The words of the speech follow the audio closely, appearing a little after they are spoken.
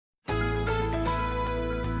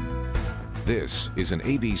This is an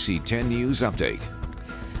ABC 10 News update.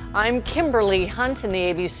 I'm Kimberly Hunt in the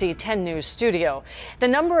ABC 10 News studio. The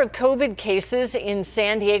number of COVID cases in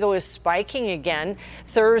San Diego is spiking again.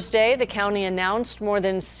 Thursday, the county announced more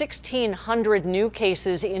than 1,600 new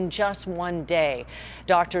cases in just one day.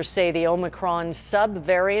 Doctors say the Omicron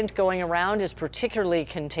subvariant going around is particularly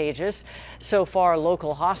contagious. So far,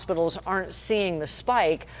 local hospitals aren't seeing the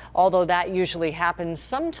spike, although that usually happens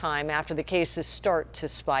sometime after the cases start to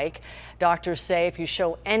spike. Doctors say if you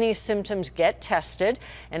show any symptoms, get tested.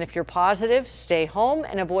 And if you're positive, stay home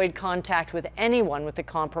and avoid contact with anyone with a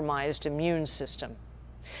compromised immune system.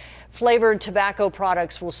 Flavored tobacco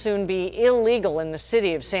products will soon be illegal in the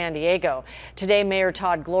city of San Diego. Today, Mayor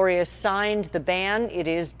Todd Gloria signed the ban. It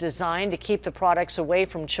is designed to keep the products away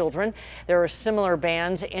from children. There are similar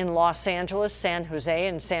bans in Los Angeles, San Jose,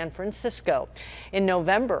 and San Francisco. In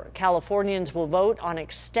November, Californians will vote on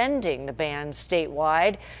extending the ban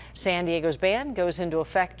statewide. San Diego's ban goes into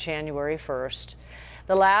effect January 1st.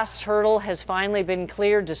 The last hurdle has finally been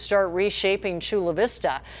cleared to start reshaping Chula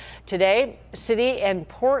Vista. Today, city and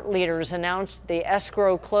port leaders announced the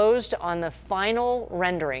escrow closed on the final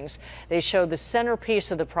renderings. They show the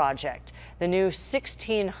centerpiece of the project, the new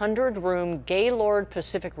 1,600-room Gaylord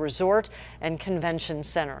Pacific Resort and Convention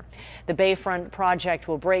Center. The Bayfront project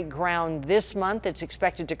will break ground this month. It's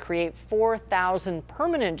expected to create 4,000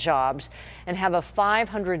 permanent jobs and have a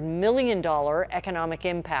 $500 million economic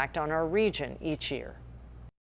impact on our region each year.